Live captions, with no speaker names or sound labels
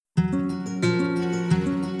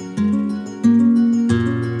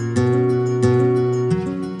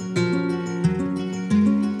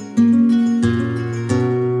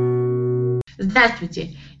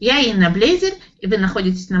Здравствуйте, я Инна Блейзер, и вы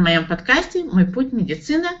находитесь на моем подкасте «Мой путь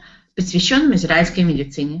медицина», посвященном израильской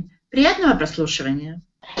медицине. Приятного прослушивания.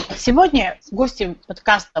 Сегодня гостем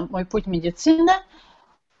подкаста «Мой путь медицина»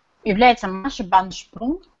 является Маша Бан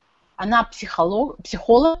Шпрунг. Она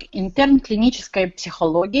психолог, интерн клинической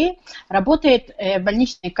психологии, работает в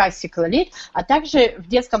больничной кассе «Клалит», а также в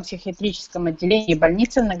детском психиатрическом отделении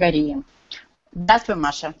больницы на Горе. Здравствуй,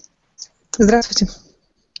 Маша. Здравствуйте.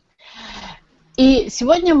 И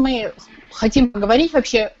сегодня мы хотим поговорить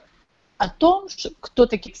вообще о том, кто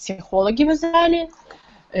такие психологи в Израиле,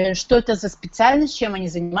 что это за специальность, чем они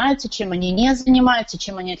занимаются, чем они не занимаются,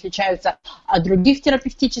 чем они отличаются от других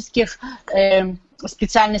терапевтических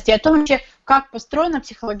специальностей, о том вообще, как построена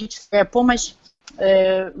психологическая помощь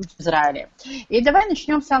в Израиле. И давай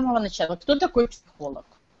начнем с самого начала. Кто такой психолог?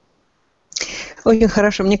 Очень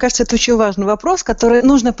хорошо. Мне кажется, это очень важный вопрос, который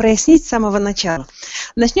нужно прояснить с самого начала.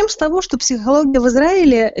 Начнем с того, что психология в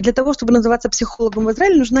Израиле, для того, чтобы называться психологом в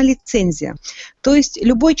Израиле, нужна лицензия. То есть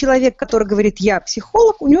любой человек, который говорит «я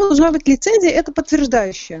психолог», у него должна быть лицензия, это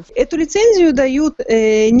подтверждающая. Эту лицензию дают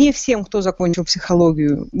не всем, кто закончил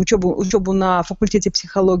психологию, учебу на факультете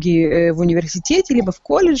психологии в университете, либо в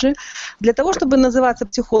колледже. Для того, чтобы называться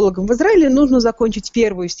психологом в Израиле, нужно закончить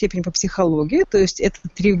первую степень по психологии, то есть это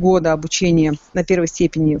 3 года обучения на первой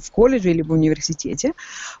степени в колледже или в университете.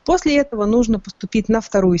 После этого нужно поступить на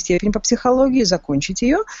вторую степень по психологии, закончить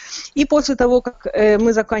ее. И после того, как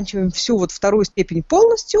мы заканчиваем всю вторую степень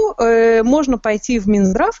полностью, можно пойти в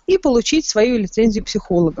Минздрав и получить свою лицензию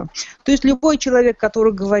психолога. То есть любой человек,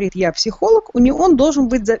 который говорит «я психолог», он должен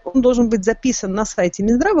быть записан на сайте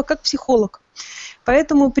Минздрава как психолог.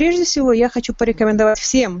 Поэтому, прежде всего, я хочу порекомендовать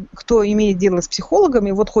всем, кто имеет дело с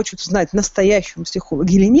психологами, хочет знать, настоящему психологу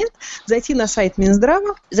или нет, зайти на сайт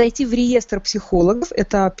Минздрава, зайти в реестр психологов,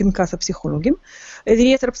 это Пинкаса психологи, в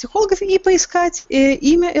реестр психологов и поискать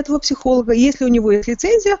имя этого психолога. Если у него есть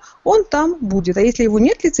лицензия, он там будет. А если его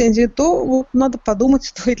нет лицензии, то надо подумать,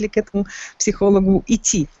 стоит ли к этому психологу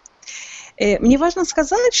идти. Мне важно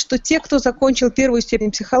сказать, что те, кто закончил первую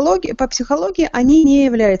степень по психологии, они не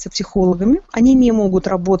являются психологами, они не могут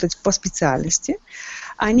работать по специальности,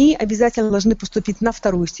 они обязательно должны поступить на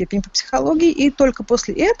вторую степень по психологии, и только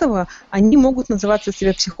после этого они могут называть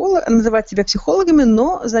себя психологами,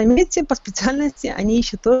 но, заметьте, по специальности они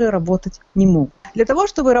еще тоже работать не могут. Для того,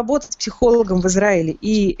 чтобы работать психологом в Израиле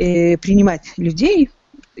и принимать людей,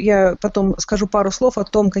 я потом скажу пару слов о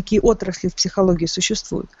том, какие отрасли в психологии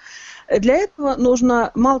существуют. Для этого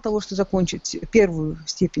нужно мало того, что закончить первую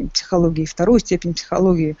степень психологии, вторую степень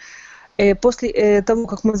психологии. После того,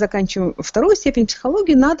 как мы заканчиваем вторую степень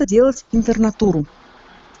психологии, надо делать интернатуру.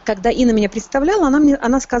 Когда Инна меня представляла,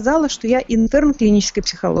 она сказала, что я интерн клинической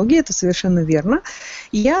психологии, это совершенно верно.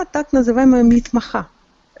 Я так называемая митмаха.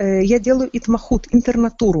 Я делаю итмахут,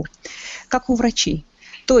 интернатуру, как у врачей.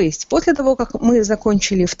 То есть после того, как мы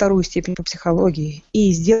закончили вторую степень по психологии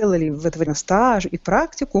и сделали в это время стаж и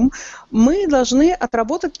практикум, мы должны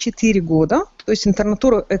отработать 4 года, то есть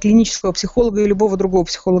интернатура клинического психолога и любого другого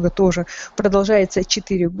психолога тоже продолжается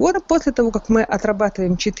 4 года. После того, как мы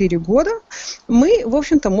отрабатываем 4 года, мы, в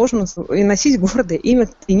общем-то, можем носить гордое имя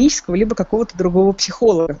клинического либо какого-то другого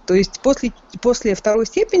психолога. То есть после второй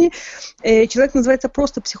степени человек называется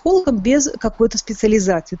просто психологом без какой-то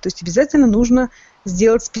специализации. То есть обязательно нужно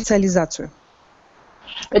сделать специализацию.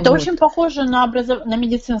 Это очень похоже на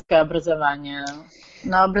медицинское образование,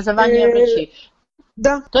 на образование врачей.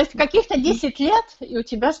 Да. То есть каких-то 10 лет, и у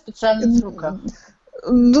тебя специальность в руках.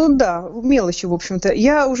 Ну да, мелочи, в общем-то.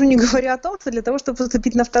 Я уже не говорю о том, что для того, чтобы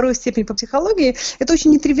поступить на вторую степень по психологии, это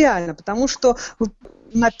очень нетривиально, потому что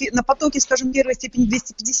на потоке, скажем, первой степени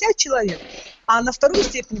 250 человек, а на вторую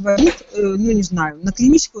степень возьмут, на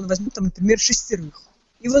клиническую возьмут, например, 6.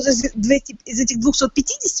 И из этих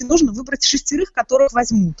 250 нужно выбрать 6, которых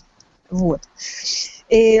возьмут.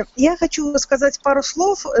 Я хочу сказать пару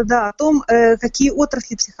слов о том, какие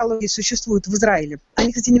отрасли психологии существуют в Израиле.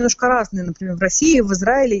 Они, кстати, немножко разные, например, в России, в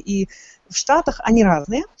Израиле и в Штатах они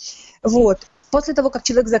разные. После того, как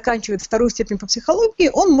человек заканчивает вторую степень по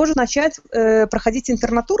психологии, он может начать проходить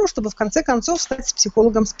интернатуру, чтобы в конце концов стать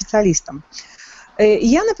психологом-специалистом.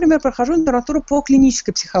 Я, например, прохожу интернатуру по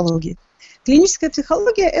клинической психологии. Клиническая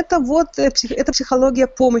психология – это психология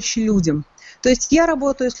помощи людям. То есть я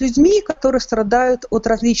работаю с людьми, которые страдают от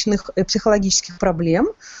различных психологических проблем,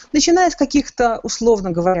 начиная с каких-то,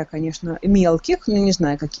 условно говоря, конечно, мелких, не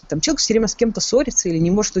знаю, какие там, человек все время с кем-то ссорится или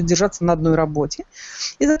не может удержаться на одной работе,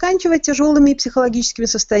 и заканчивая тяжелыми психологическими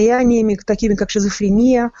состояниями, такими как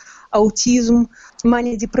шизофрения, аутизм,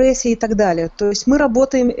 мания, депрессия и так далее. То есть мы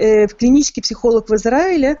работаем, клинический психолог в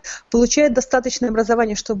Израиле получает достаточное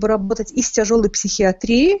образование, чтобы работать и с тяжелой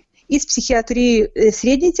психиатрией, и с психиатрией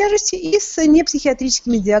средней тяжести, и с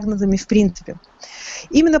непсихиатрическими диагнозами в принципе.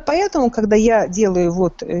 Именно поэтому, когда я делаю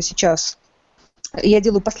вот сейчас, я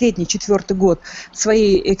делаю последний, 4-й год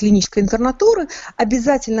своей клинической интернатуры,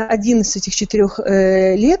 обязательно один из этих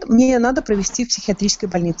 4 лет мне надо провести в психиатрической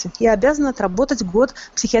больнице. Я обязана отработать год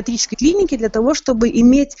в психиатрической клинике для того, чтобы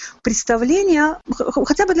иметь представление,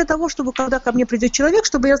 хотя бы для того, чтобы когда ко мне придет человек,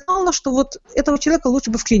 чтобы я знала, что вот этого человека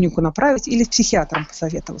лучше бы в клинику направить или с психиатром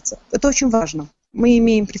посоветоваться. Это очень важно. Мы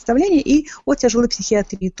имеем представление и о тяжелой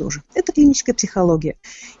психиатрии тоже. Это клиническая психология.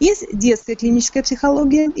 Есть детская клиническая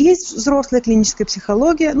психология, есть взрослая клиническая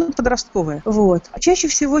психология, подростковая. Вот. Чаще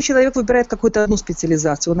всего человек выбирает какую-то одну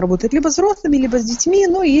специализацию. Он работает либо с взрослыми, либо с детьми,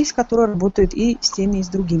 но есть, которые работают и с теми, и с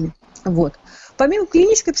другими. Вот. Помимо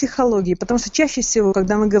клинической психологии, потому что чаще всего,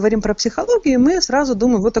 когда мы говорим про психологию, мы сразу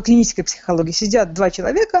думаем вот о клинической психологии. Сидят 2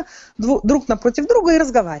 человека друг напротив друга и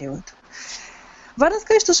разговаривают. Важно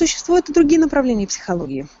сказать, что существуют и другие направления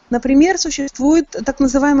психологии. Например, существует так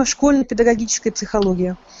называемая школьная педагогическая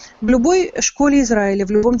психология. В любой школе Израиля,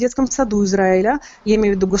 в любом детском саду Израиля, я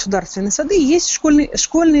имею в виду государственные сады, есть школьный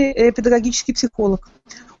педагогический психолог.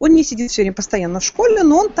 Он не сидит все время постоянно в школе,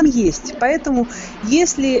 но он там есть. Поэтому,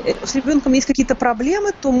 если с ребенком есть какие-то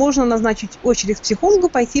проблемы, то можно назначить очередь к психологу,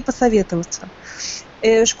 пойти и посоветоваться.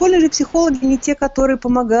 Школьные же психологи не те, которые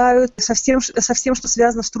помогают со всем, что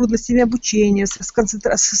связано с трудностями обучения,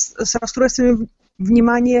 с расстройствами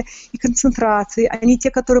внимания и концентрации. Они те,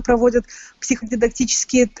 которые проводят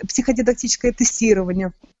психодидактическое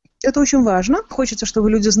тестирование. Это очень важно. Хочется, чтобы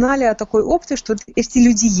люди знали о такой опции, что эти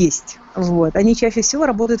люди есть. Вот. Они чаще всего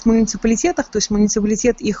работают в муниципалитетах, то есть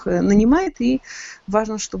муниципалитет их нанимает, и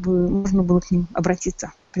важно, чтобы можно было к ним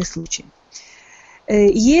обратиться при случае.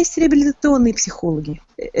 Есть реабилитационные психологи.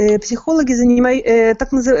 Психологи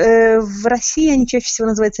в России они чаще всего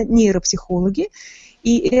называются нейропсихологи.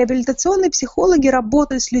 И реабилитационные психологи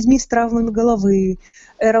работают с людьми с травмами головы,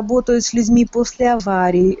 работают с людьми после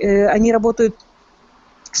аварий, они работают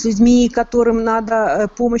с людьми, которым надо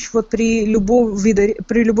помощь при любого вида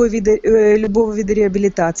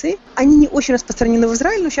реабилитации. Они не очень распространены в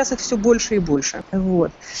Израиле, но сейчас их все больше и больше.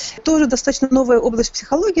 Вот. Тоже достаточно новая область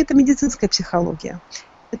психологии – это медицинская психология.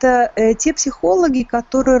 Это те психологи,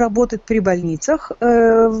 которые работают при больницах,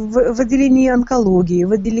 в отделении онкологии,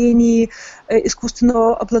 в отделении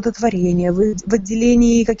искусственного оплодотворения, в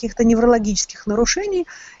отделении каких-то неврологических нарушений.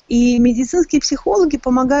 И медицинские психологи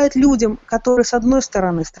помогают людям, которые, с одной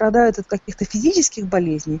стороны, страдают от каких-то физических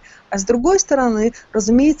болезней, а с другой стороны,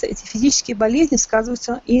 разумеется, эти физические болезни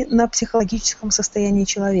сказываются и на психологическом состоянии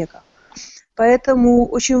человека. Поэтому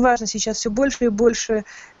очень важно сейчас все больше и больше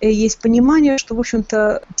есть понимание, что, в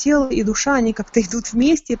общем-то, тело и душа, они как-то идут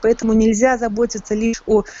вместе, поэтому нельзя заботиться лишь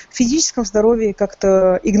о физическом здоровье,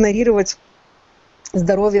 как-то игнорировать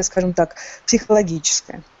здоровье, скажем так,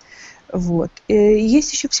 психологическое. Вот.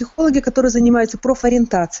 Есть еще психологи, которые занимаются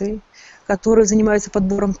профориентацией, которые занимаются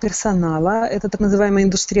подбором персонала. Это так называемая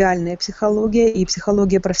индустриальная психология и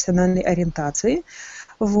психология профессиональной ориентации.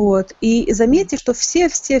 Вот. И заметьте, что все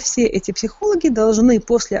эти психологи должны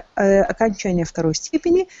после окончания 2-й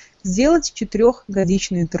степени сделать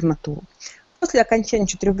 4-годичную интернатуру. После окончания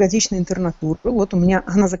 4-годичной интернатуры, вот у меня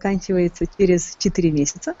она заканчивается через 4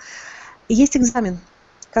 месяца, и есть экзамен,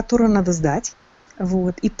 который надо сдать.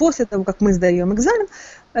 Вот. И после того, как мы сдаем экзамен,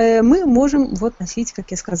 мы можем носить,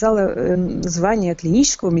 как я сказала, звание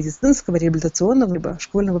клинического, медицинского, реабилитационного либо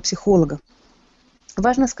школьного психолога.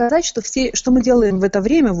 Важно сказать, что что мы делаем в это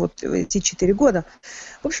время, эти 4 года,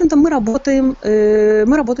 в общем-то, мы работаем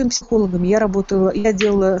психологами. Я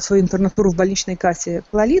делала свою интернатуру в больничной кассе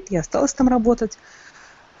 «Клалит», я осталась там работать.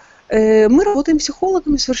 Мы работаем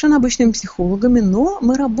психологами, совершенно обычными психологами, но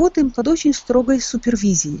мы работаем под очень строгой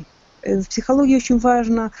супервизией. В психологии очень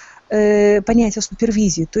важно понятие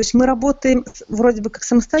супервизии. То есть мы работаем вроде бы как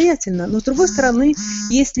самостоятельно, но с другой стороны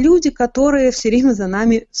есть люди, которые все время за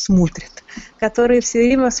нами смотрят, которые все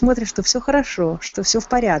время смотрят, что все хорошо, что все в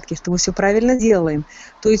порядке, что мы все правильно делаем.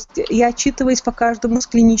 То есть я отчитываюсь по каждому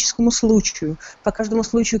клиническому случаю, по каждому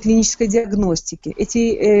случаю клинической диагностики.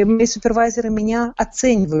 Эти мои супервайзеры меня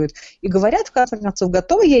оценивают и говорят, в конце концов,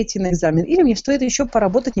 готова я идти на экзамен, или мне стоит еще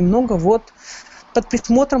поработать немного под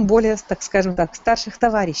присмотром более, так скажем так, старших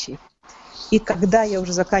товарищей. И когда я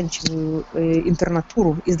уже заканчиваю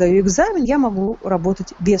интернатуру и сдаю экзамен, я могу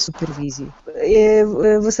работать без супервизии.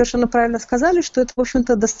 Вы совершенно правильно сказали, что это, в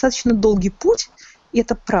общем-то, достаточно долгий путь, и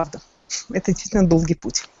это правда. Это действительно долгий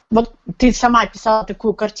путь. Вот ты сама описала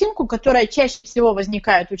такую картинку, которая чаще всего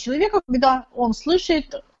возникает у человека, когда он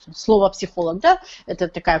слышит слово психолог, да? Это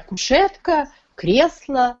такая кушетка,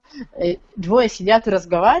 кресло, двое сидят и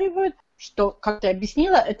разговаривают, что, как ты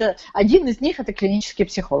объяснила, это один из них – это клинический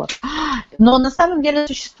психолог. Но на самом деле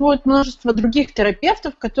существует множество других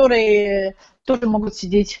терапевтов, которые тоже могут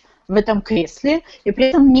сидеть в этом кресле и при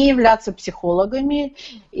этом не являться психологами.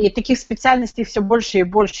 И таких специальностей все больше и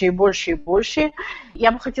больше и больше и больше.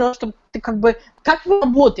 Я бы хотела, чтобы ты как вы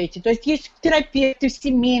работаете? То есть есть терапевты,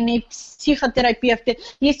 семейные, психотерапевты,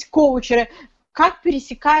 есть коучеры. Как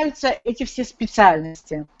пересекаются эти все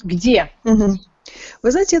специальности? Где?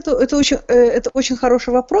 Вы знаете, это очень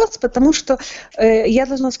хороший вопрос, потому что я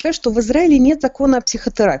должна сказать, что в Израиле нет закона о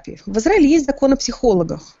психотерапии. В Израиле есть закон о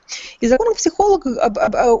психологах. И закон о психологах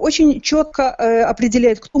очень четко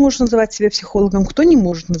определяет, кто может называть себя психологом, кто не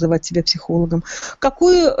может называть себя психологом,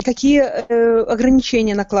 какие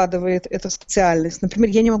ограничения накладывает эта специальность. Например,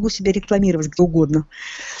 я не могу себя рекламировать где угодно.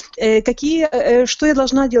 Что я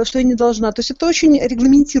должна делать, что я не должна. То есть это очень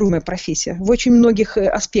регламентируемая профессия в очень многих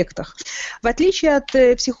аспектах. В отличие от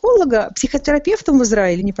психолога, психотерапевтом в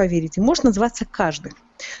Израиле, не поверите, может называться каждый.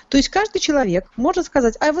 То есть каждый человек может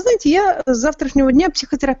сказать: а вы знаете, я с завтрашнего дня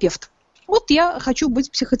психотерапевт. Вот я хочу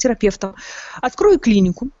быть психотерапевтом. Открою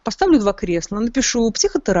клинику, поставлю 2 кресла, напишу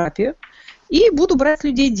психотерапия и буду брать с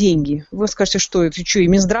людей деньги. Вы скажете, что это, и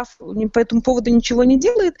Минздрав по этому поводу ничего не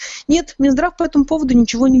делает? Нет, Минздрав по этому поводу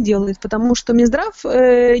ничего не делает, потому что Минздрав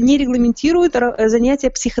не регламентирует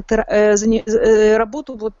занятия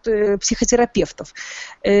работу психотерапевтов.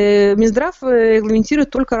 Минздрав регламентирует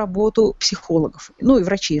только работу психологов, ну и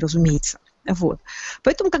врачей, разумеется. Вот.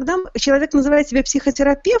 Поэтому, когда человек называет себя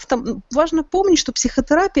психотерапевтом, важно помнить, что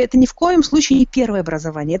психотерапия – это ни в коем случае не первое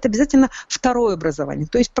образование, это обязательно второе образование.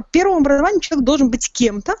 То есть по первому образованию человек должен быть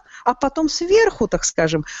кем-то, а потом сверху, так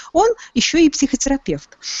скажем, он еще и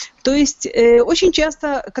психотерапевт. То есть очень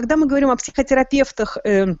часто, когда мы говорим о психотерапевтах,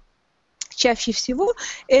 чаще всего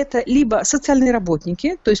это либо социальные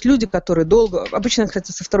работники, то есть люди, которые долго, обычно,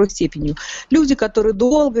 кстати, со 2 степенью, люди, которые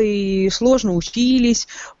долго и сложно учились,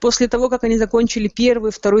 после того, как они закончили 1-ю,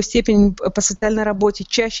 2-ю степень по социальной работе,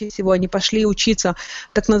 чаще всего они пошли учиться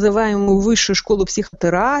в так называемую высшую школу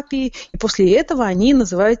психотерапии, и после этого они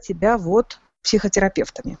называют себя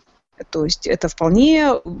психотерапевтами. То есть это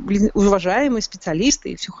вполне уважаемые специалисты,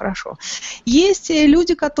 и все хорошо. Есть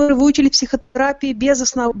люди, которые выучили психотерапию без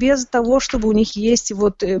того, чтобы у них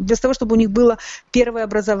без того, чтобы у них было первое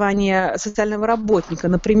образование социального работника.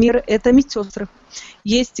 Например, это медсестры.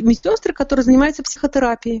 Есть медсестры, которые занимаются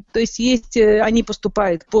психотерапией. То есть они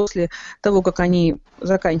поступают после того, как они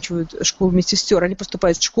заканчивают школу медсестер, они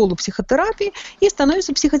поступают в школу психотерапии и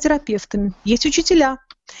становятся психотерапевтами. Есть учителя.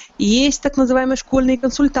 Есть так называемые школьные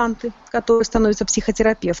консультанты, которые становятся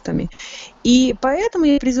психотерапевтами. И поэтому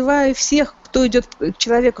я призываю всех, кто идет к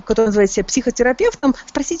человеку, который называет себя психотерапевтом,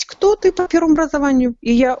 спросить, кто ты по первому образованию.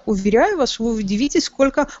 И я уверяю вас, что вы удивитесь,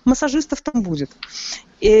 сколько массажистов там будет.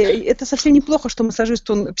 И это совсем неплохо, что массажист,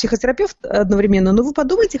 он психотерапевт одновременно, но вы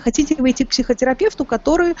подумайте, хотите ли вы идти к психотерапевту,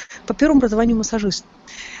 который по первому образованию массажист.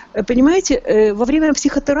 Понимаете, во время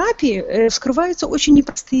психотерапии вскрываются очень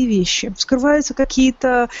непростые вещи. Вскрываются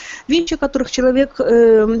какие-то вещи, о которых человек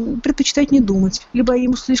предпочитает не думать. Либо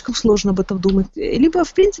ему слишком сложно об этом думать. Либо,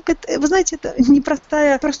 в принципе, вы знаете, это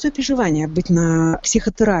простое переживание быть на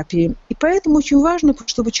психотерапии. И поэтому очень важно,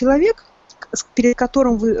 чтобы человек, перед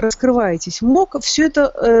которым вы раскрываетесь, мог все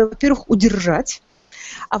это, во-первых, удержать,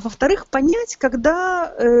 а во-вторых, понять,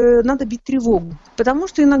 когда надо бить тревогу. Потому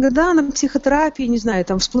что иногда на психотерапии, не знаю,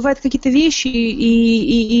 там всплывают какие-то вещи,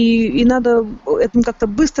 и надо этим как-то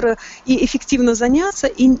быстро и эффективно заняться.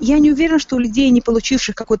 И я не уверена, что у людей, не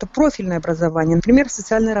получивших какое-то профильное образование, например,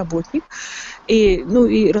 социальный работник, и,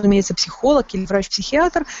 разумеется, психолог или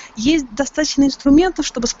врач-психиатр, есть достаточно инструментов,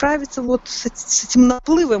 чтобы справиться с этим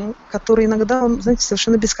наплывом, который иногда, знаете,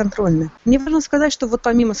 совершенно бесконтрольный. Мне важно сказать, что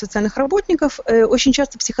помимо социальных работников, очень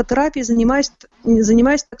часто психотерапией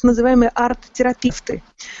занимаются так называемые арт-терапевты.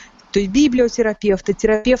 То есть библиотерапевты,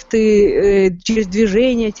 терапевты через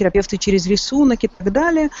движение, терапевты через рисунок и так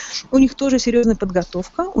далее. У них тоже серьезная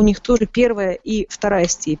подготовка, у них тоже 1-я и 2-я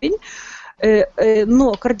степень.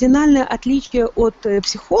 Но кардинальное отличие от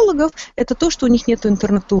психологов – это то, что у них нет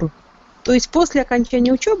интернатуры. То есть после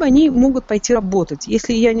окончания учебы они могут пойти работать.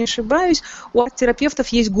 Если я не ошибаюсь, у арт-терапевтов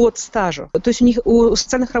есть год стажа. То есть у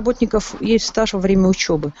социальных работников есть стаж во время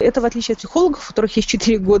учебы. Это в отличие от психологов, у которых есть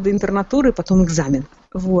 4 года интернатуры и потом экзамен.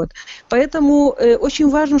 Вот. Поэтому очень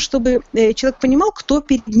важно, чтобы человек понимал, кто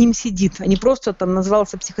перед ним сидит, а не просто там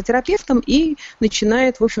назвался психотерапевтом и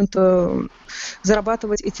начинает, в общем-то,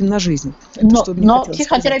 зарабатывать этим на жизнь. Но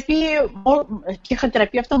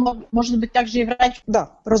психотерапевтом может быть также и врач.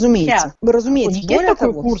 Да, разумеется. У них есть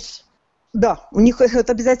такой курс? Да, у них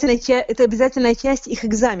это обязательная часть их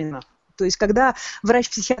экзамена. То есть, когда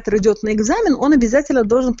врач-психиатр идет на экзамен, он обязательно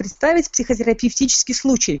должен представить психотерапевтический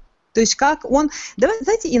случай. То есть, как он...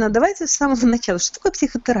 Знаете, Инна, давайте с самого начала. Что такое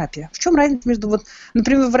психотерапия? В чем разница между...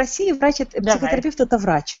 например, в России психотерапевт – это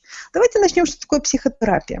врач. Давайте начнем, что такое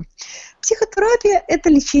психотерапия. Психотерапия – это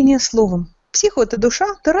лечение словом. Психо – это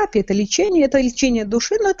душа, терапия – это лечение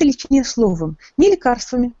души, но это лечение словом. Не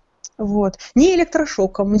лекарствами, не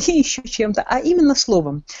электрошоком, не еще чем-то, а именно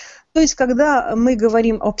словом. То есть, когда мы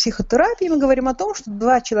говорим о психотерапии, мы говорим о том, что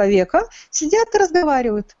два человека сидят и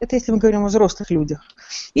разговаривают. Это если мы говорим о взрослых людях.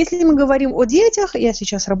 Если мы говорим о детях, я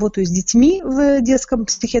сейчас работаю с детьми в детском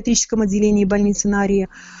психиатрическом отделении больницы на Аре.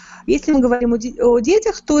 Если мы говорим о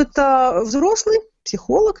детях, то это взрослый,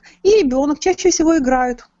 психолог и ребенок чаще всего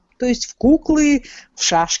играют. То есть в куклы, в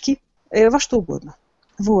шашки, во что угодно.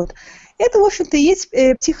 Это, в общем-то, и есть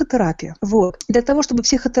психотерапия. Для того, чтобы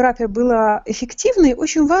психотерапия была эффективной,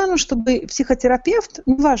 очень важно, чтобы психотерапевт,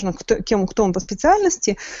 неважно, кто он по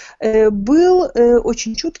специальности, был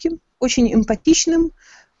очень чутким, очень эмпатичным,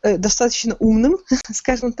 достаточно умным,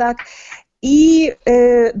 скажем так, и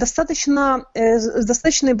достаточно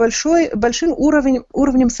большим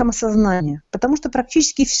уровнем самосознания. Потому что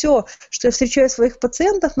практически все, что я встречаю своих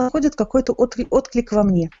пациентов, находит какой-то отклик во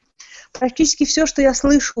мне. Практически все, что я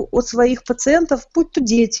слышу от своих пациентов, будь то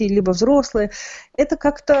дети, либо взрослые, это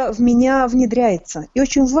как-то в меня внедряется. И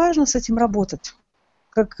очень важно с этим работать.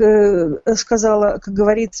 Как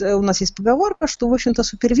говорится, у нас есть поговорка, что, в общем-то,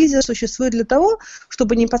 супервизия существует для того,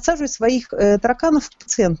 чтобы не подсаживать своих тараканов к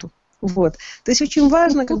пациенту. То есть очень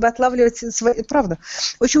важно отлавливать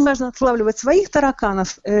своих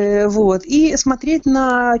тараканов и смотреть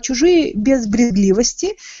на чужие без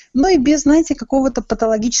брезгливости, но и без, знаете, какого-то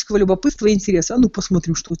патологического любопытства и интереса.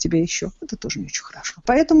 Посмотрим, что у тебя еще. Это тоже не очень хорошо.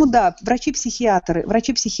 Поэтому, да, врачи-психиатры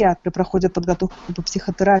проходят подготовку по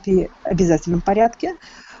психотерапии в обязательном порядке.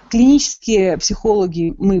 Клинические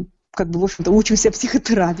психологи, мы в общем-то, учимся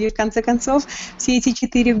психотерапии, в конце концов, все эти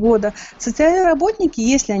 4 года. Социальные работники,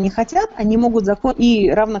 если они хотят, они могут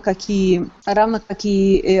равно как и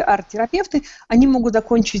арт-терапевты, они могут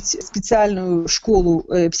закончить специальную школу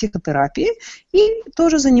психотерапии и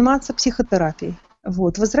тоже заниматься психотерапией.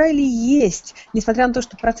 В Израиле есть, несмотря на то,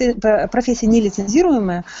 что профессия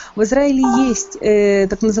нелицензируемая, в Израиле есть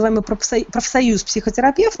так называемый профсоюз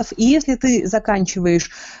психотерапевтов, и если ты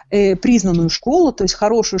заканчиваешь признанную школу, то есть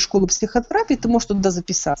хорошую школу психотерапии, ты можешь туда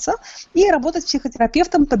записаться и работать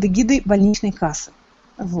психотерапевтом под эгидой больничной кассы.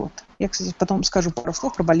 Я, кстати, потом скажу пару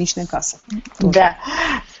слов про больничные кассы. Да.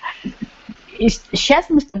 И сейчас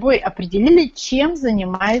мы с тобой определили, чем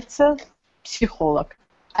занимается психолог.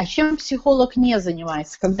 А чем психолог не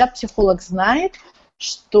занимается? Когда психолог знает,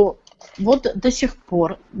 что до сих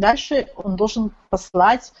пор дальше он должен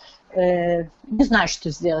послать, не знаю, что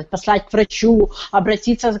сделать, послать к врачу,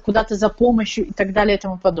 обратиться куда-то за помощью и так далее и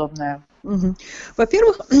тому подобное.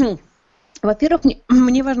 Во-первых,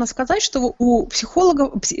 мне важно сказать, что у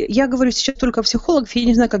психологов, я говорю сейчас только о психологах, я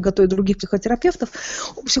не знаю, как готовят других психотерапевтов,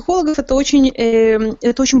 у психологов это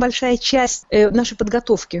очень большая часть нашей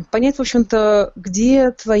подготовки. Понять, в общем-то, где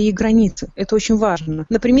твои границы. Это очень важно.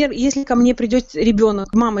 Например, если ко мне придет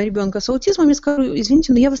мама ребенка с аутизмом, я скажу: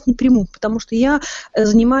 извините, но я вас не приму, потому что я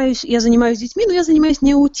занимаюсь детьми, но я занимаюсь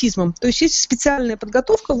не аутизмом. То есть есть специальная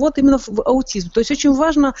подготовка именно в аутизм. То есть очень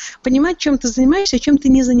важно понимать, чем ты занимаешься, а чем ты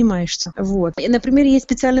не занимаешься. И, например, есть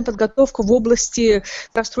специальная подготовка в области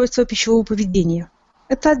расстройства пищевого поведения.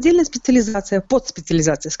 Это отдельная специализация,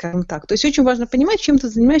 подспециализация, скажем так. То есть очень важно понимать, чем ты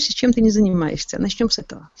занимаешься, чем ты не занимаешься. Начнем с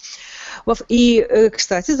этого. И,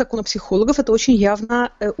 кстати, закон о психологах это очень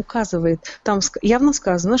явно указывает. Там явно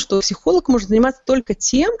сказано, что психолог может заниматься только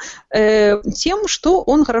тем, что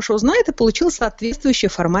он хорошо знает и получил соответствующее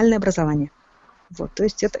формальное образование. То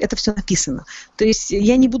есть это все написано. То есть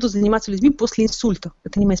я не буду заниматься людьми после инсульта.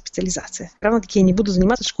 Это не моя специализация. Равно как я не буду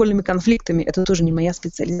заниматься школьными конфликтами. Это тоже не моя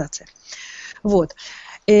специализация.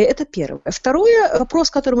 Это первое. Второй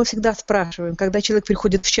вопрос, который мы всегда спрашиваем, когда человек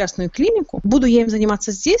приходит в частную клинику: буду я им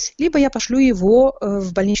заниматься здесь, либо я пошлю его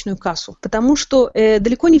в больничную кассу. Потому что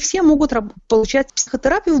далеко не все могут получать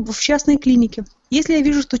психотерапию в частной клинике. Если я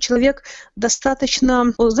вижу, что человек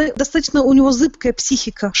достаточно у него зыбкая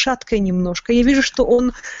психика, шаткая немножко, я вижу, что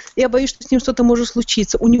я боюсь, что с ним что-то может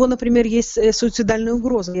случиться. У него, например, есть суицидальная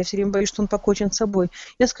угроза, я все время боюсь, что он покончит с собой.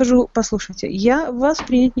 Я скажу: послушайте, я вас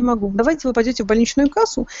принять не могу. Давайте вы пойдете в больничную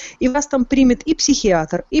кассу, и вас там примет и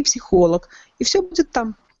психиатр, и психолог, и все будет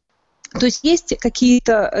там. То есть есть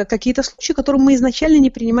какие-то случаи, которые мы изначально не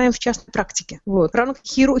принимаем в частной практике. Вот. Равно как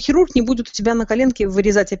хирург не будет у тебя на коленке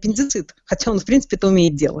вырезать аппендицит, хотя он, в принципе, это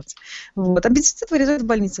умеет делать. Вот. Аппендицит вырезают в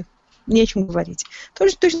больнице. Не о чем говорить.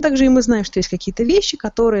 Точно так же и мы знаем, что есть какие-то вещи,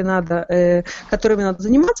 которыми надо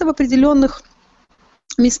заниматься в определенных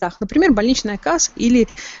местах, например, больничная касса или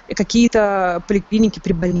какие-то поликлиники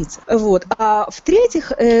при больнице. Вот. А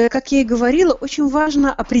в-третьих, как я и говорила, очень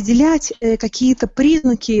важно определять какие-то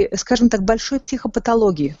признаки, скажем так, большой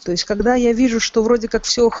психопатологии. То есть, когда я вижу, что вроде как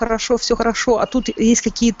все хорошо, а тут есть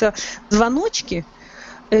какие-то звоночки,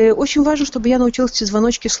 очень важно, чтобы я научилась эти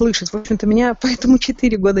звоночки слышать. В общем-то, меня поэтому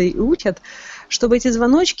 4 года и учат, чтобы эти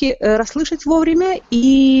звоночки расслышать вовремя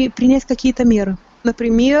и принять какие-то меры.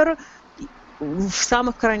 Например, в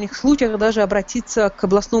самых крайних случаях даже обратиться к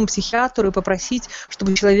областному психиатру и попросить,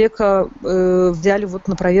 чтобы человека взяли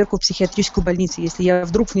на проверку в психиатрическую больницу, если я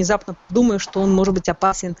вдруг внезапно думаю, что он может быть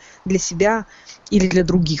опасен для себя или для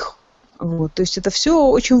других. Вот. То есть это все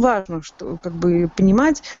очень важно, что,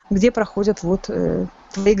 понимать, где проходят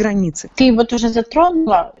твои границы. Ты уже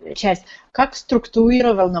затронула часть, как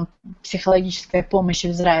структурирована психологическая помощь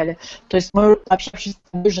в Израиле. То есть мы вообще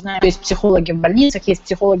уже знаем, что есть психологи в больницах, есть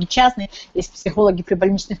психологи частные, есть психологи при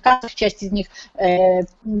больничных кассах, часть из них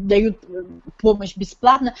дают помощь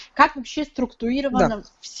бесплатно. Как вообще структурирована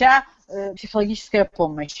вся психологическая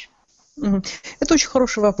помощь? Это очень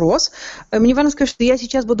хороший вопрос. Мне важно сказать, что я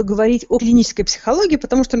сейчас буду говорить о клинической психологии,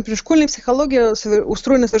 потому что, например, школьная психология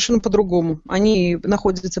устроена совершенно по-другому. Они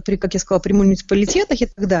находятся как я сказала, при муниципалитетах и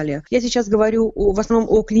так далее. Я сейчас говорю в основном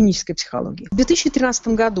о клинической психологии. В 2013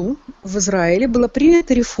 году в Израиле была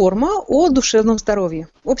принята реформа о душевном здоровье,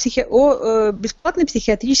 о бесплатной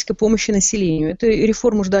психиатрической помощи населению. Эту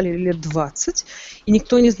реформу ждали лет 20, и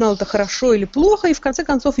никто не знал, это хорошо или плохо, и в конце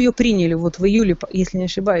концов ее приняли в июле, если не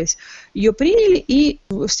ошибаюсь. Ее приняли, и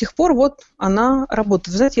с тех пор она работает.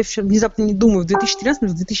 Вы знаете, я вообще внезапно не думаю в 2013 или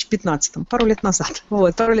в 2015, пару лет назад.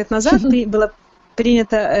 Пару лет назад была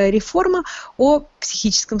принята реформа о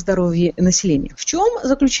психическом здоровье населения. В чем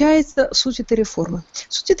заключается суть этой реформы?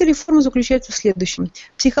 Суть этой реформы заключается в следующем.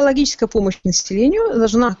 Психологическая помощь населению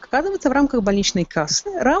должна оказываться в рамках больничной кассы,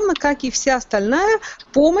 равно как и вся остальная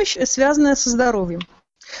помощь, связанная со здоровьем.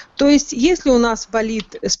 То есть, если у нас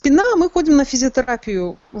болит спина, мы ходим на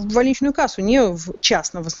физиотерапию в больничную кассу, не в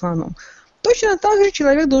частную в основном. Точно так же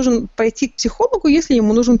человек должен пойти к психологу, если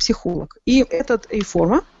ему нужен психолог. И эта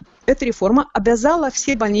реформа обязала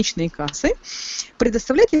все больничные кассы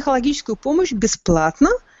предоставлять психологическую помощь бесплатно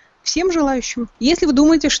всем желающим. Если вы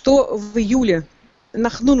думаете, что в июле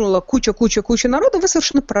нахлынула куча народа, вы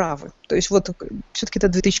совершенно правы. То есть все-таки это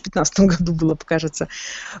в 2015 году было, кажется.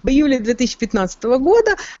 В июле 2015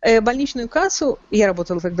 года больничную кассу, я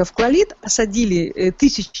работала тогда в Клалит, осадили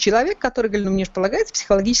 1000 человек, которые говорили, мне же полагается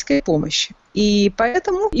психологическая помощь. И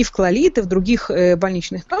поэтому и в Клалит, и в других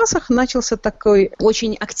больничных кассах начался такой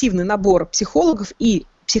очень активный набор психологов и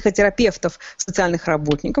психотерапевтов, социальных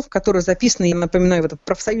работников, которые записаны, я напоминаю, в этот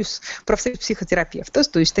профсоюз психотерапевтов,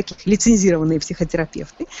 то есть таких лицензированные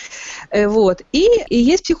психотерапевты. И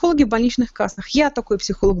есть психологи в больничных кассах. Я такой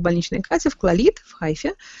психолог в больничной кассе в Клалит, в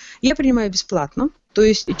Хайфе. Я принимаю бесплатно. То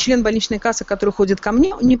есть член больничной кассы, который ходит ко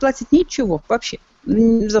мне, он не платит ничего вообще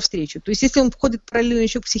за встречу. То есть если он ходит параллельно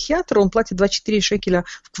еще к психиатру, он платит 24 шекеля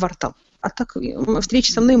в квартал. А так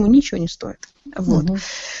встреча со мной ему ничего не стоит.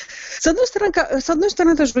 С одной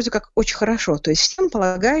стороны, это же вроде как очень хорошо, то есть всем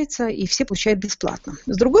полагается и все получают бесплатно.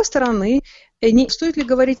 С другой стороны, не стоит ли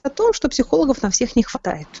говорить о том, что психологов на всех не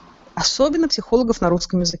хватает? Особенно психологов на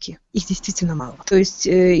русском языке. Их действительно мало. То есть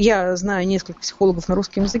я знаю несколько психологов на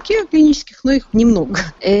русском языке клинических, но их немного.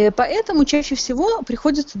 Поэтому чаще всего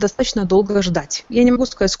приходится достаточно долго ждать. Я не могу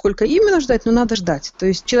сказать, сколько именно ждать, но надо ждать. То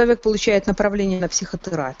есть человек получает направление на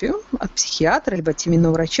психотерапию от психиатра либо от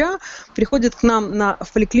семейного врача, приходит к нам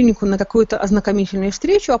в поликлинику на какую-то ознакомительную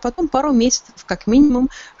встречу, а потом пару месяцев как минимум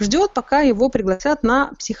ждет, пока его пригласят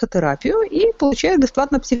на психотерапию и получает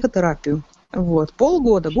бесплатно психотерапию.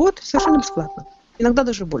 Полгода, год, совершенно бесплатно. Иногда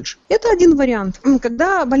даже больше. Это один вариант.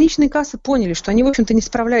 Когда больничные кассы поняли, что они, в общем-то, не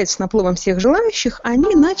справляются с наплывом всех желающих,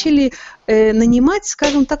 они начали нанимать,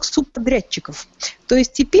 скажем так, субподрядчиков. То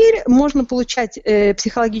есть теперь можно получать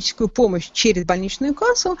психологическую помощь через больничную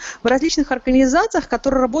кассу в различных организациях,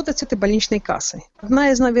 которые работают с этой больничной кассой.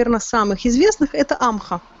 Одна из, наверное, самых известных – это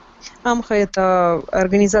АМХА. АМХА – это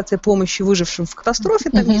организация помощи выжившим в катастрофе,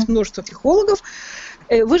 там есть множество психологов.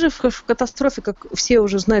 Выживших в катастрофе, как все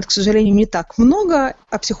уже знают, к сожалению, не так много,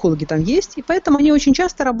 а психологи там есть, и поэтому они очень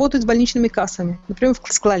часто работают с больничными кассами, например,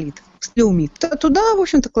 в Склалит, в Леумит. Туда, в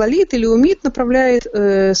общем-то, Клалит или Леумит направляет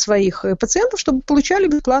своих пациентов, чтобы получали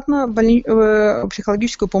бесплатно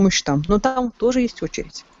психологическую помощь там. Но там тоже есть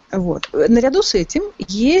очередь. Вот. Наряду с этим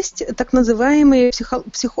есть так называемые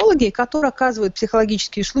психологи, которые оказывают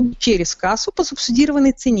психологические услуги через кассу по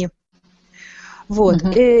субсидированной цене. Вот.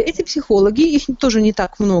 Эти психологи, их тоже не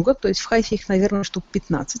так много, то есть в Хайфе их, наверное, штук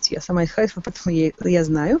 15, я сама из Хайфа, поэтому я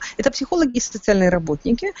знаю. Это психологи и социальные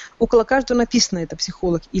работники, около каждого написано, это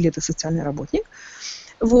психолог или это социальный работник.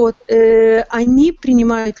 Вот. Они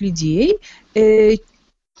принимают людей,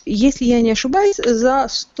 если я не ошибаюсь, за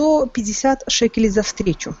 150 шекелей за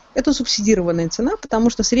встречу. Это субсидированная цена, потому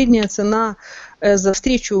что средняя цена за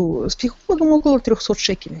встречу с психологом около 300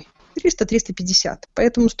 шекелей. 300-350.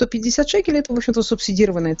 Поэтому 150 шекелей – это, в общем-то,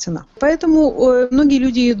 субсидированная цена. Поэтому многие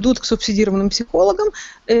люди идут к субсидированным психологам,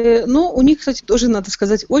 но у них, кстати, тоже, надо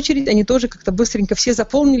сказать, очередь, они тоже как-то быстренько все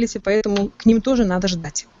заполнились, и поэтому к ним тоже надо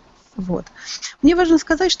ждать. Вот. Мне важно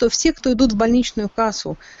сказать, что все, кто идут в больничную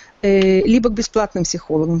кассу, либо к бесплатным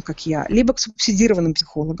психологам, как я, либо к субсидированным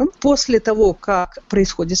психологам. После того, как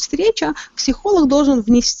происходит встреча, психолог должен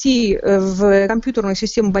внести в компьютерную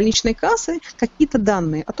систему больничной кассы какие-то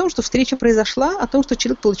данные о том, что встреча произошла, о том, что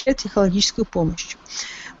человек получает психологическую помощь.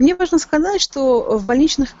 Мне важно сказать, что в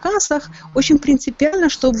больничных кассах очень принципиально,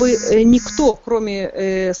 чтобы никто,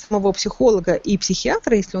 кроме самого психолога и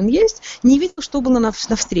психиатра, если он есть, не видел, что было на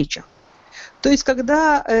встрече. То есть,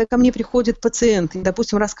 когда ко мне приходит пациент и,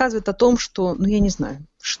 допустим, рассказывает о том, что, я не знаю,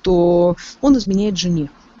 что он изменяет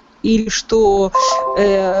жене, или что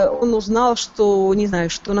он узнал, что, не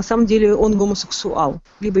знаю, что на самом деле он гомосексуал,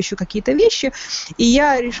 либо еще какие-то вещи, и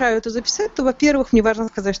я решаю это записать, то, во-первых, мне важно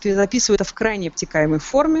сказать, что я записываю это в крайне обтекаемой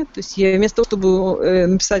форме, то есть я вместо того, чтобы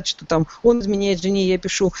написать, что там он изменяет жене, я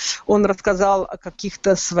пишу, он рассказал о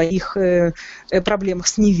каких-то своих проблемах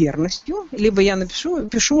с неверностью, либо я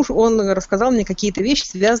пишу, он рассказал мне какие-то вещи,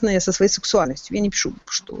 связанные со своей сексуальностью. Я не пишу,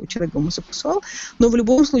 что человек гомосексуал, но в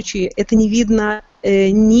любом случае это не видно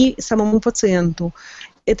ни самому пациенту,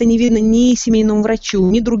 это не видно ни семейному врачу,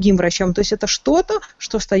 ни другим врачам. То есть это что-то,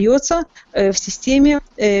 что остается в системе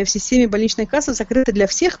больничной кассы, закрыто для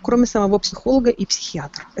всех, кроме самого психолога и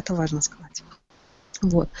психиатра. Это важно сказать.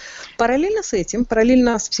 Вот. Параллельно с этим,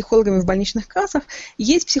 параллельно с психологами в больничных кассах,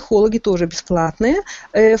 есть психологи тоже бесплатные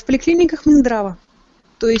в поликлиниках Минздрава.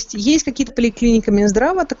 То есть есть какие-то поликлиники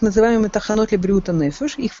Минздрава, так называемые таханот лебриута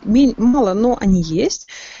нефеш, их мало, но они есть.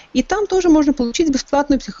 И там тоже можно получить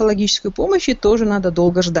бесплатную психологическую помощь, и тоже надо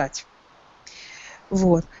долго ждать.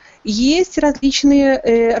 Вот. Есть различные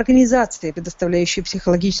организации, предоставляющие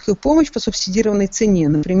психологическую помощь по субсидированной цене.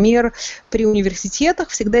 Например, при университетах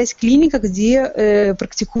всегда есть клиника, где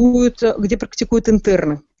практикуют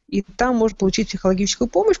интерны. И там можно получить психологическую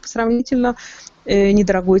помощь по сравнительно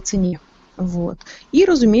недорогой цене. Вот. И,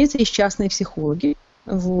 разумеется, есть частные психологи.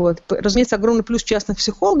 Вот. Разумеется, огромный плюс частных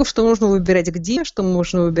психологов, что можно выбирать где, что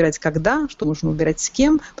можно выбирать когда, что можно выбирать с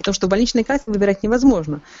кем, потому что в больничной кассе выбирать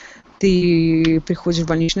невозможно. Ты приходишь в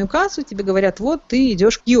больничную кассу, тебе говорят, вот ты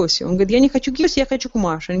идешь к Йосе. Он говорит, я не хочу к Йосе, я хочу к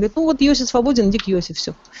Маше. Они говорят, вот Йоси свободен, иди к Йосе,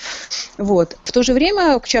 все. Вот. В то же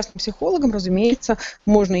время к частным психологам, разумеется,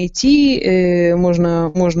 можно идти,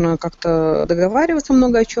 можно как-то договариваться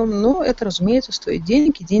много о чем, но это, разумеется, стоит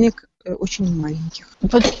денег, и денег очень маленьких.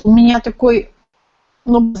 Вот у меня такой,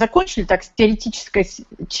 закончили так с теоретической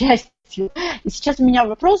частью. И сейчас у меня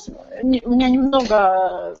вопрос, у меня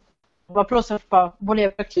немного вопросов по более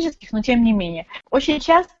практических, но тем не менее. Очень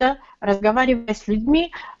часто, разговаривая с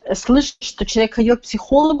людьми, слышу, что человек ходил к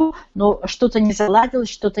психологу, но что-то не заладилось,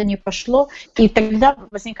 что-то не пошло. И тогда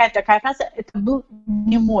возникает такая фраза, это был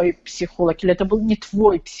не мой психолог, или это был не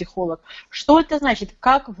твой психолог. Что это значит?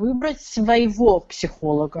 Как выбрать своего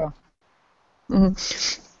психолога?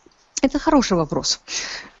 Это хороший вопрос.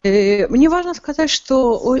 Мне важно сказать,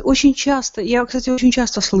 что очень часто, я, кстати, очень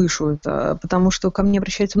часто слышу это, потому что ко мне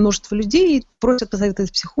обращается множество людей и просят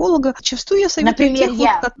посоветовать психолога. Зачастую я советую Например,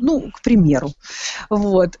 тех, к примеру.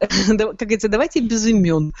 Вот. Как говорится, давайте без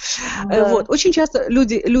имен. Да. Вот. Очень часто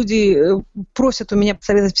люди просят у меня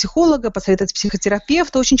посоветовать психолога, посоветовать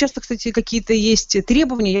психотерапевта. Очень часто, кстати, какие-то есть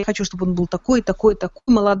требования. Я хочу, чтобы он был такой,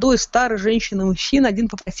 молодой, старый, женщина, мужчина.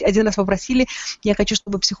 Один раз попросили, я хочу,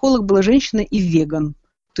 чтобы психолог была женщина и веган.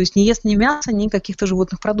 То есть не ест ни мяса, ни каких-то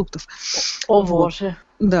животных продуктов. О, Боже.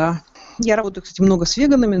 Да. Я работаю, кстати, много с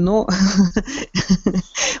веганами, но...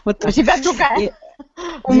 У тебя другая.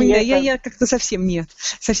 У меня, я как-то совсем не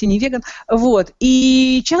веган. Вот.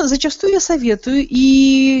 И зачастую я советую,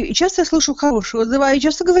 и часто я слышу хорошие отзывы, и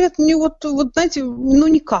часто говорят, мне вот знаете, ну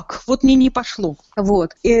никак, вот мне не пошло.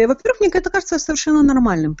 Вот. И, во-первых, мне это кажется совершенно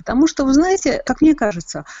нормальным, потому что, вы знаете, как мне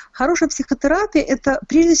кажется, хорошая психотерапия – это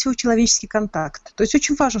прежде всего человеческий контакт. То есть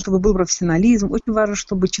очень важно, чтобы был профессионализм, очень важно,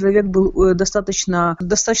 чтобы человек был достаточно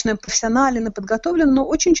профессионален и подготовлен, но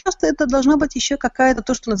очень часто это должна быть еще какая-то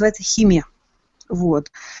то, что называется химия.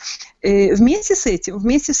 Вот. Вместе с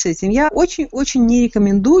этим я очень-очень не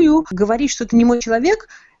рекомендую говорить, что это не мой человек,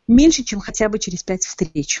 меньше, чем хотя бы через 5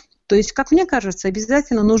 встреч. То есть, как мне кажется,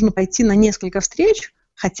 обязательно нужно пойти на несколько встреч,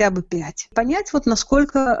 хотя бы 5. Понять, вот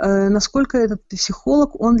насколько этот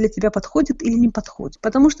психолог, он для тебя подходит или не подходит.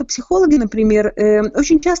 Потому что психологи, например,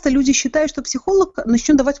 очень часто люди считают, что психолог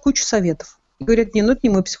начнет давать кучу советов. И говорят, это не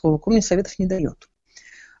мой психолог, он мне советов не дает.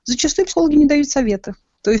 Зачастую психологи не дают советы.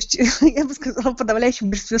 То есть, я бы сказала, в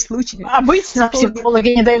подавляющем большинстве случаев. Обычно психологи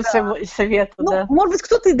не дают совета, да. Может быть,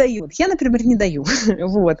 кто-то и дает. Я, например, не даю.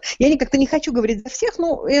 Вот. Я как-то не хочу говорить за всех,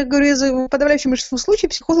 но я говорю, в подавляющем большинстве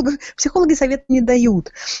случаев психологи совет не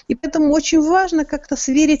дают. И поэтому очень важно как-то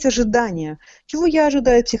сверить ожидания. Чего я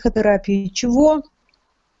ожидаю от психотерапии, чего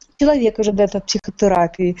человек ожидает от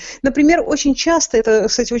психотерапии. Например, очень часто, это,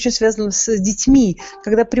 кстати, очень связано с детьми,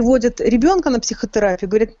 когда приводят ребенка на психотерапию,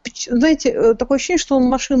 говорят, знаете, такое ощущение, что он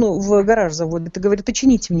машину в гараж заводит и говорит,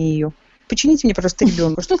 почините мне ее. Почините мне, пожалуйста,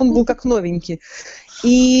 ребенка, чтобы он был как новенький.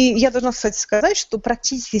 И я должна, кстати, сказать, что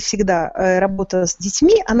практически всегда работа с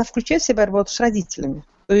детьми, она включает в себя работу с родителями.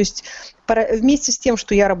 То есть вместе с тем,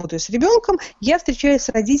 что я работаю с ребенком, я встречаюсь с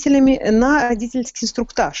родителями на родительский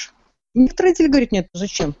инструктаж. Некоторые родители говорят, нет,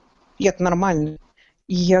 зачем? Я-то нормальный.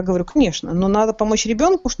 И я говорю, конечно, но надо помочь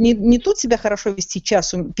ребенку, что не тут себя хорошо вести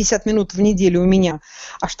 50 минут в неделю у меня,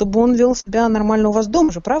 а чтобы он вел себя нормально у вас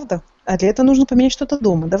дома же, правда? А для этого нужно поменять что-то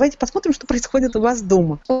дома. Давайте посмотрим, что происходит у вас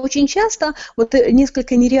дома. Очень часто вот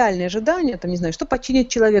несколько нереальные ожидания, там, не знаю, что починить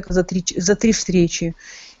человека за 3 встречи,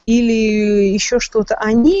 или еще что-то,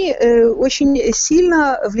 они очень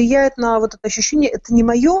сильно влияют на вот это ощущение, это не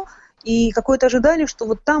мое, и какое-то ожидание, что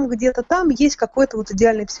вот там, где-то там есть какой-то вот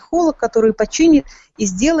идеальный психолог, который починит и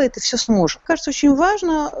сделает, и все сможет. Кажется, очень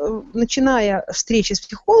важно, начиная встречи с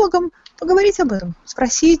психологом, поговорить об этом,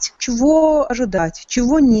 спросить, чего ожидать,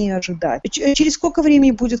 чего не ожидать, через сколько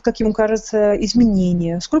времени будет, как ему кажется,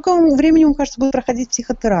 изменение, сколько времени, ему кажется, будет проходить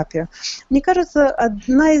психотерапия. Мне кажется,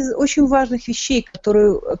 одна из очень важных вещей,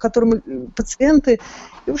 которым пациенты,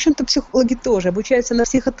 и, в общем-то, психологи тоже обучаются на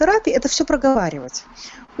психотерапии, это все проговаривать.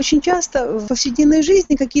 Очень часто в повседневной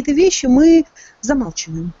жизни какие-то вещи мы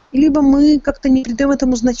замалчиваем, либо мы как-то не придаем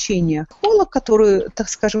этому значения. Психолог, который, так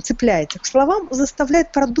скажем, цепляется к словам,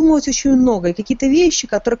 заставляет продумывать очень много. И какие-то вещи,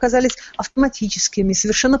 которые казались автоматическими,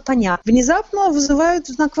 совершенно понятными, внезапно вызывают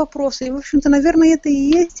знак вопроса. И, в общем-то, наверное, это и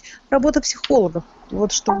есть работа психолога.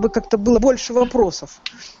 Вот, чтобы как-то было больше вопросов.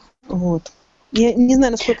 Вот. Я не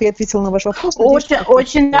знаю, насколько я ответила на ваш вопрос.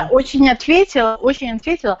 Очень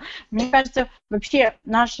ответила. Мне кажется, вообще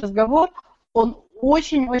наш разговор, он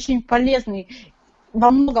очень-очень полезный. Во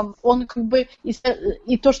многом он как бы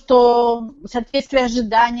и то, что соответствие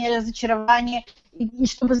ожидания, разочарования, и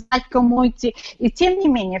чтобы знать, к кому идти. И тем не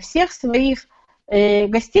менее, всех своих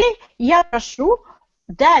гостей я прошу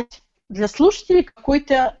дать для слушателей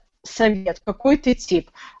какой-то совет, какой-то тип.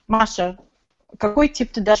 Маша, какой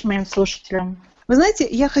тип ты дашь моим слушателям? Вы знаете,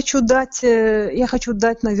 я хочу дать,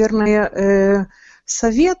 наверное,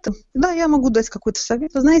 совет. Да, я могу дать какой-то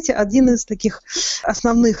совет. Вы знаете, один из таких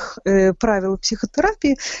основных правил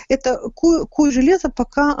психотерапии – это куй железо,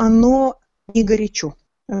 пока оно не горячо.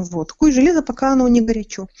 Вот. Куй железо, пока оно не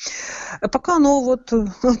горячо. Пока оно вот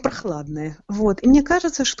прохладное. Вот. И мне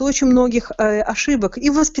кажется, что очень многих ошибок и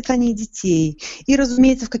в воспитании детей, и,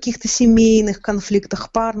 разумеется, в каких-то семейных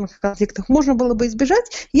конфликтах, парных конфликтах можно было бы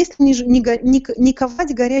избежать, если не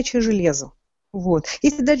ковать горячее железо. Вот.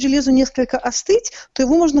 Если дать железу несколько остыть, то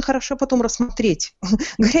его можно хорошо потом рассмотреть.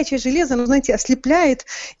 Горячее железо, оно, знаете, ослепляет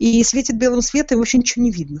и светит белым светом, и вообще ничего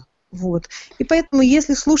не видно. Вот. И поэтому,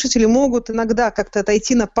 если слушатели могут иногда как-то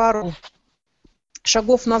отойти на пару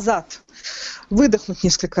шагов назад, выдохнуть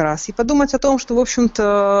несколько раз и подумать о том, что, в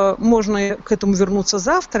общем-то, можно к этому вернуться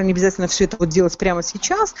завтра, не обязательно все это вот делать прямо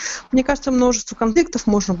сейчас, мне кажется, множество конфликтов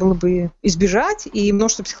можно было бы избежать, и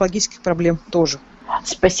множество психологических проблем тоже.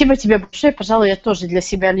 Спасибо тебе большое. Пожалуй, я тоже для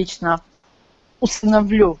себя лично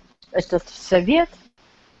установлю этот совет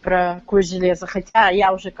про куй железо, хотя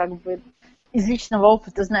я уже как бы из личного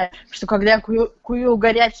опыта знаю, что когда я кую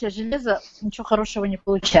горячее железо, ничего хорошего не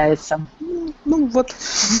получается. Ну вот.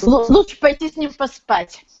 Лучше пойти с ним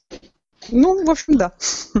поспать. Ну, в общем, да.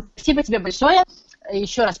 Спасибо тебе большое.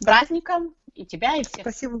 Еще раз праздником и тебя, и всех.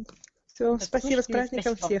 Спасибо. Все, спасибо, с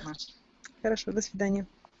праздником всех. Маша. Хорошо, до свидания.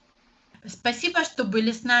 Спасибо, что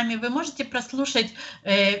были с нами. Вы можете прослушать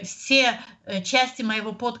все части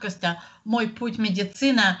моего подкаста «Мой путь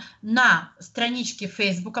медицина» на страничке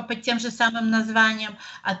Фейсбука под тем же самым названием,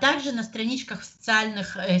 а также на страничках в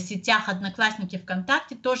социальных сетях Одноклассники,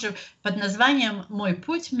 ВКонтакте, тоже под названием «Мой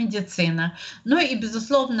путь медицина». Ну и,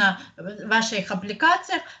 безусловно, в ваших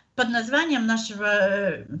аппликациях под названием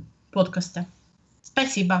нашего подкаста.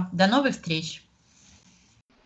 Спасибо. До новых встреч.